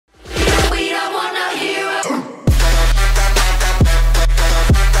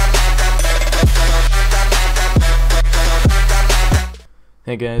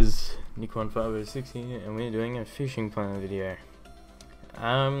Hey guys, Nick1506 here, and we're doing a fishing plan video.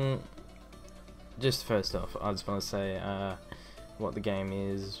 Just first off, I just want to say what the game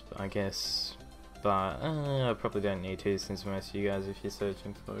is, I guess, but I probably don't need to, since most of you guys, if you're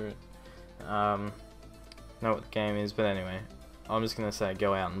searching for it, know what the game is. But anyway, I'm just gonna say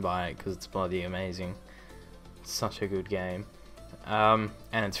go out and buy it because it's bloody amazing. It's such a good game, and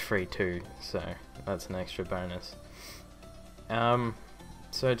it's free too, so that's an extra bonus.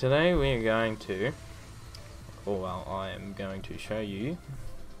 So today we are going to, I am going to show you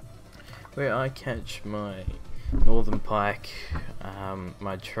where I catch my northern pike,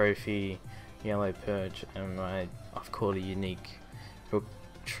 my trophy yellow perch, and I've caught a unique brook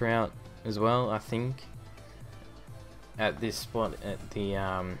trout as well, I think, at this spot at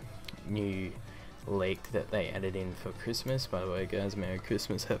the new lake that they added in for Christmas. By the way guys, Merry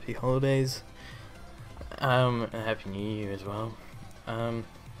Christmas, Happy Holidays, and Happy New Year as well.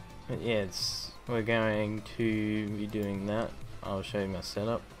 But yeah, we're going to be doing that. I'll show you my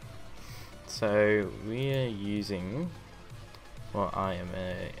setup. So we are using, I am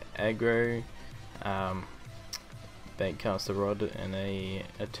a aggro bait caster rod and a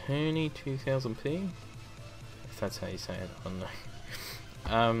Attorney 2000p, if that's how you say it, I don't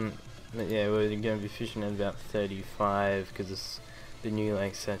know. But yeah, we're going to be fishing at about 35 because the new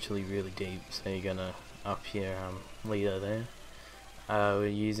lake's actually really deep, so you're gonna up your leader there. We're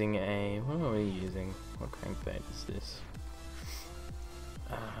using what are we using? What crankbait is this?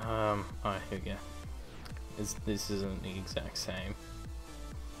 Oh, here we go. This isn't the exact same,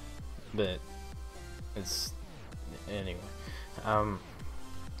 but it's, anyway.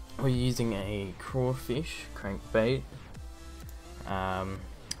 We're using a crawfish crankbait.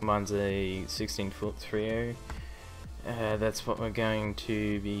 Mine's a 16-foot 3.0. That's what we're going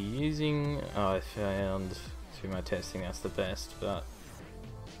to be using. I found through my testing that's the best, but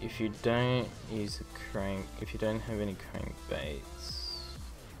if you don't use if you don't have any crankbaits,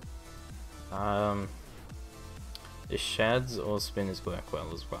 the shads or spinners work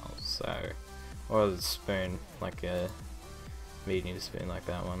well as well. So, or the spoon, like a medium spoon like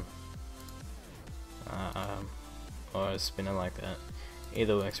that one, or a spinner like that.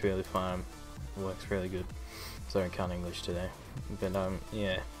 Either works really fine, works really good. Sorry, I can't English today. But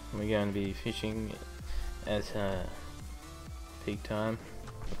yeah, we're going to be fishing at peak time,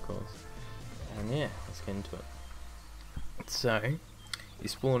 of course. And yeah, let's get into it. So, you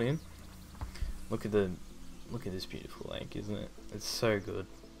spawn in. Look at this beautiful lake, isn't it? It's so good.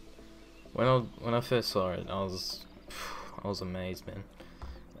 When I first saw it, I was amazed,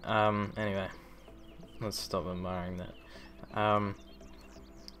 man. Anyway, let's stop admiring that.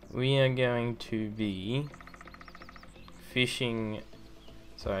 We are going to be fishing.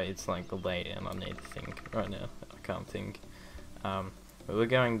 Sorry, it's like late and I need to think right now. I can't think. But we're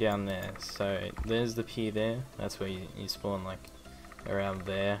going down there. So there's the pier there. That's where you spawn, like around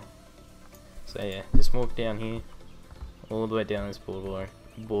there. So yeah, just walk down here, all the way down this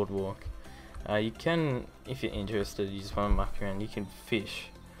boardwalk. You can, if you're interested, you just want to muck around, you can fish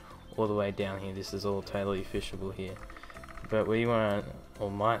all the way down here. This is all totally fishable here. But we want,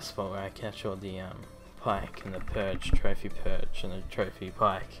 or my spot where I catch all the pike and the perch, trophy perch and the trophy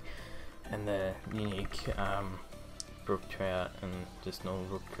pike, and the unique brook trout and just normal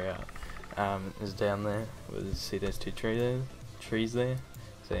brook trout, is down there. We'll see those two trees there.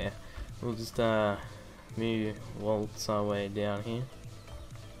 So yeah, we'll just waltz our way down here.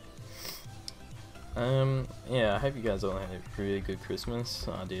 Yeah, I hope you guys all had a really good Christmas.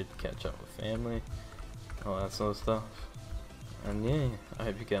 I did catch up with family, all that sort of stuff. And yeah, I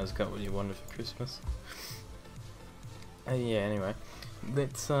hope you guys got what you wanted for Christmas. Yeah, anyway,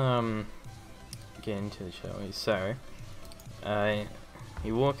 let's get into the show. So,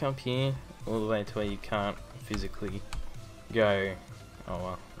 you walk up here all the way to where you can't physically go. Oh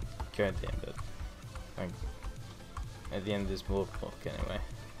well, go there, but like, at the end of this boardwalk anyway.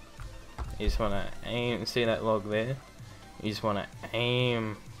 You just want to aim. See that log there? You just want to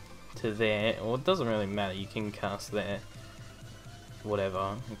aim to there, or it doesn't really matter. You can cast there,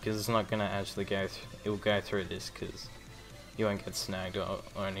 whatever, because it's not gonna actually go. It will go through this because you won't get snagged or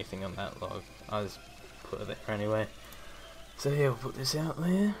anything on that log. I just put it there anyway. So yeah, we'll put this out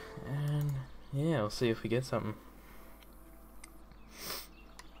there, and yeah, we'll see if we get something.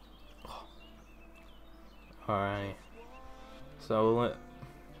 Alrighty. So we'll let.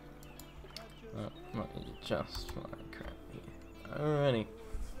 Not just like crap here. Alrighty.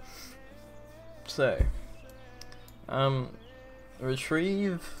 So,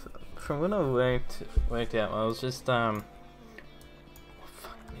 retrieve, from when I worked out, I was just,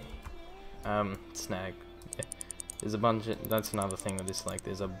 snag, yeah. There's a bunch of, that's another thing with this, like,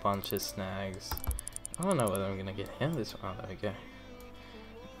 there's a bunch of snags. I don't know whether I'm gonna get out of this one. Oh, there we go.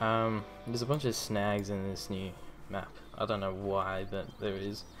 There's a bunch of snags in this new map. I don't know why, but there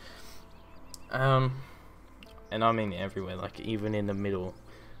is. And I mean everywhere, like even in the middle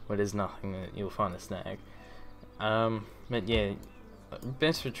where there's nothing, you'll find a snag. But yeah,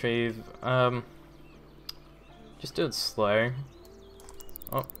 best retrieve, just do it slow.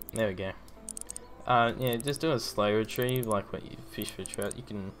 Oh, there we go. Yeah, just do a slow retrieve, like what you fish for trout. You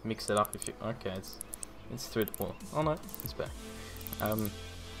can mix it up if you, okay, it's through the wall. Oh no, it's back.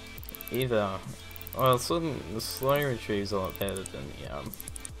 Either, well, the slow retrieve's a lot better than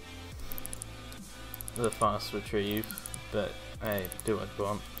the fast retrieve, but hey, do what you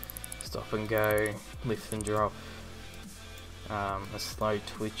want. Stop and go, lift and drop. A slow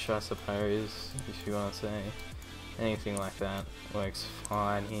twitch, I suppose, if you want to say. Anything like that works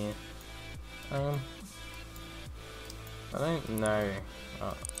fine here. I don't know.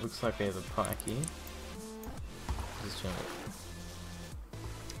 Oh, looks like we have a pike here. Just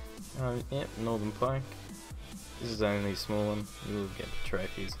yep, northern pike. This is only a small one. You'll get the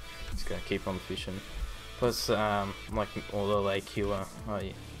trophies. Just gotta keep on fishing. Plus, like all the lake here. Oh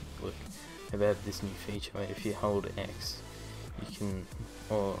yeah, look, they've added this new feature where if you hold X, you can,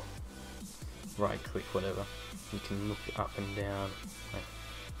 or right click, whatever, you can look up and down. Like,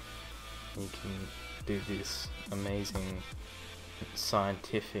 you can do this amazing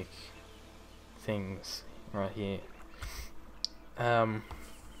scientific things right here.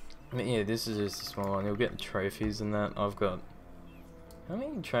 But yeah, this is just a small one. You'll get trophies and that. I've got, how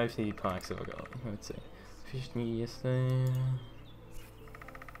many trophy pikes have I got? Let's see. Fished new yesterday.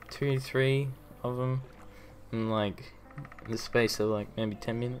 2, 3 of them in like the space of like maybe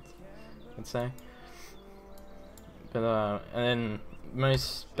 10 minutes, I'd say. But and then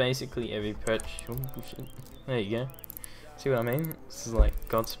basically every perch. Oh shit! There you go. See what I mean? This is like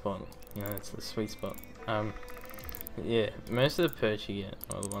God spot. You know, it's the sweet spot. Yeah, most of the perch you get,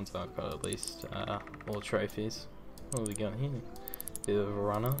 or the ones I've got at least, all trophies. What have we got here? Bit of a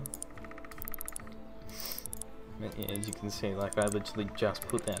runner. But yeah, as you can see, like I literally just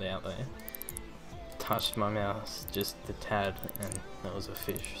put that out there, touched my mouse just a tad, and that was a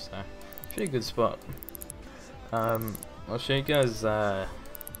fish. So pretty good spot. I'll show you guys the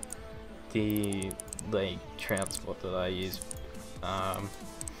like trout spot that I use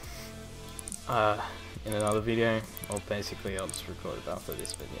in another video, or basically I'll just record it after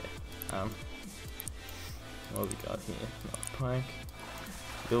this. But yeah, what have we got here? Not pike.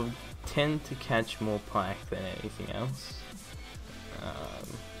 You'll tend to catch more pike than anything else,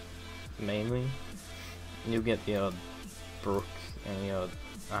 mainly. You'll get the odd brook and the odd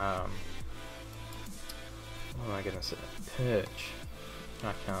what am I gonna say? Perch.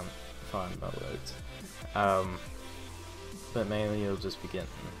 I can't find my words. But mainly you'll just be getting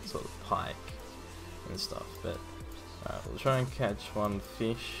sort of pike and stuff. But we'll try and catch one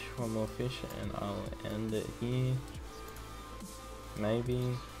more fish, and I'll end it here.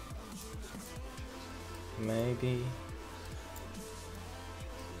 Maybe.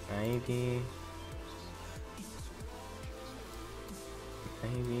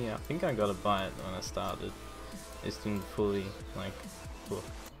 I think I got a bite when I started. It didn't fully like look.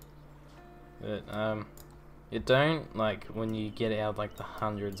 But you don't, like, when you get out like the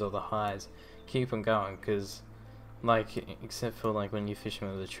hundreds or the highs, keep on going, because like, except for like when you're fishing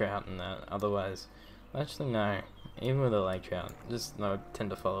with the trout and that, otherwise, actually no, even with a lake trout, just no, tend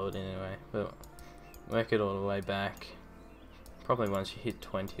to follow it anyway, but work it all the way back. Probably once you hit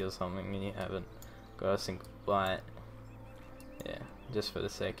 20 or something and you haven't got a single bite, yeah, just for the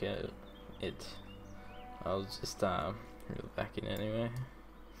sake of it, I'll just reel it back in anyway.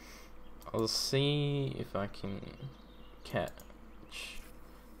 I'll see if I can catch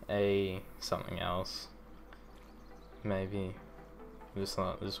something else. Maybe this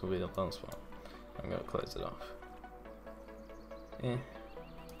will be the last one. I'm gonna close it off. Yeah.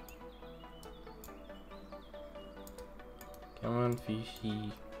 Come on,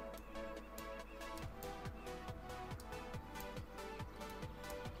 fishy.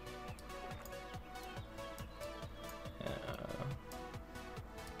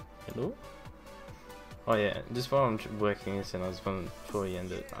 Hello? Oh yeah, just while I'm working this in, before we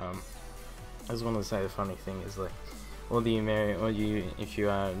end it, I just want to say the funny thing is, like, if you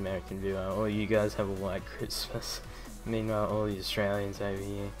are an American viewer, or you guys have a white Christmas, meanwhile all the Australians over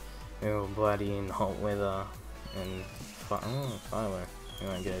here, we're all bloody in hot weather, and firework, we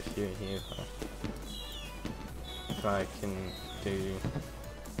might get a few here if I can do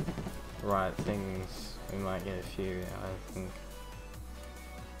right things, we might get a few, I think.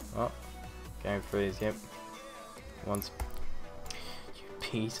 Oh, going freeze, yep. once you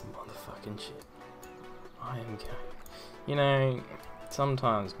piece of motherfucking shit. I am going. You know,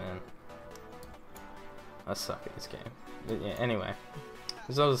 sometimes, man, I suck at this game. But yeah, anyway,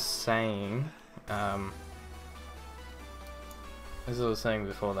 as I was saying,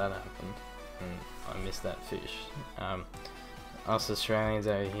 before that happened, and I missed that fish. Us Australians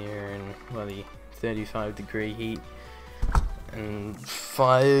over here in bloody 35-degree heat and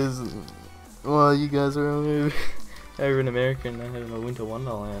fires, while you guys are over in America and they're having a winter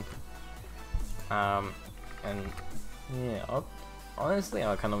wonderland. And yeah, honestly,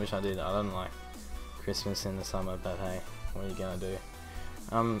 I kind of wish I did. I don't like Christmas in the summer, but hey, what are you gonna do?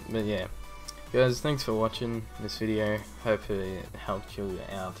 But yeah, guys, thanks for watching this video. Hope it helped you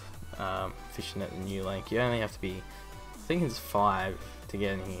out fishing at the new lake. You only have to be, I think it's 5 to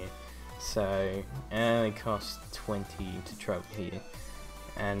get in here, so it only costs 20 to travel here,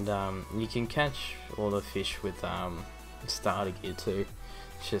 and you can catch all the fish with starter gear too.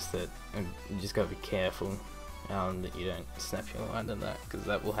 It's just that you just gotta be careful that you don't snap your line to that, because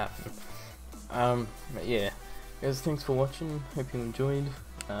that will happen. But yeah, guys, thanks for watching. Hope you enjoyed.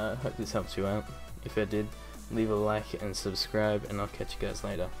 Hope this helps you out. If it did, leave a like and subscribe, and I'll catch you guys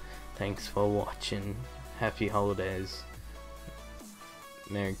later. Thanks for watching. Happy holidays.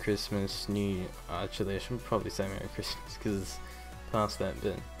 Merry Christmas. Actually, I should probably say Merry Christmas because it's past that,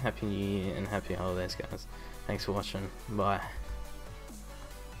 but Happy New Year and Happy Holidays, guys. Thanks for watching. Bye.